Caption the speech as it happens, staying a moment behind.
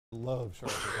Love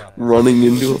sharp guys. Running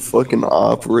into a fucking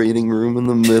operating room in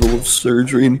the middle of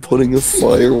surgery and putting a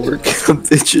firework in a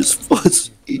bitch's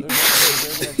pussy.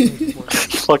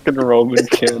 Fucking Roman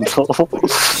candle.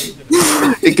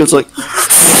 It goes like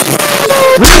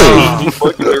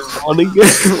fucking running.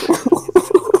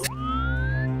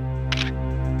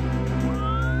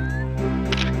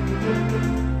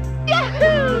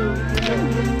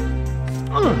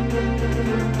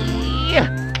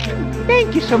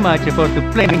 Thank you so much for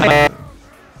playing my...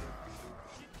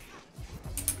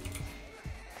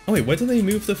 Oh wait, why did they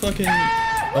move the fucking...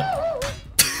 Oh.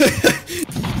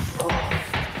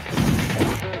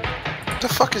 What the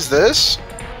fuck is this?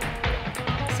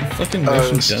 Some fucking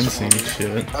Russian dancing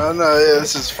shit. Oh no, yeah,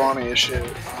 this is funny as shit.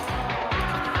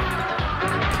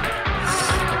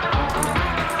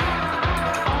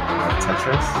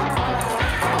 Tetris?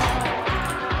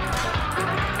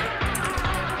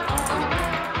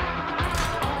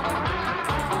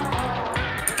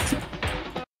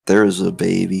 There is a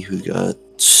baby who got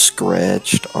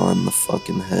scratched on the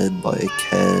fucking head by a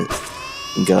cat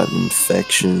and got an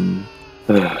infection.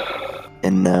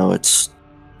 And now it's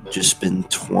just been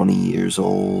 20 years I'm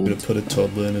old. gonna put a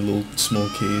toddler in a little small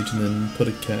cage and then put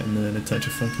a cat in there and attach a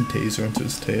fucking taser onto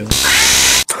his tail.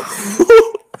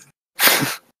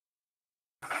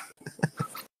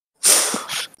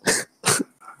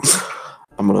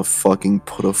 I'm gonna fucking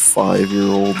put a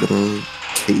 5-year-old in a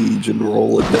cage and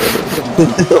roll it down.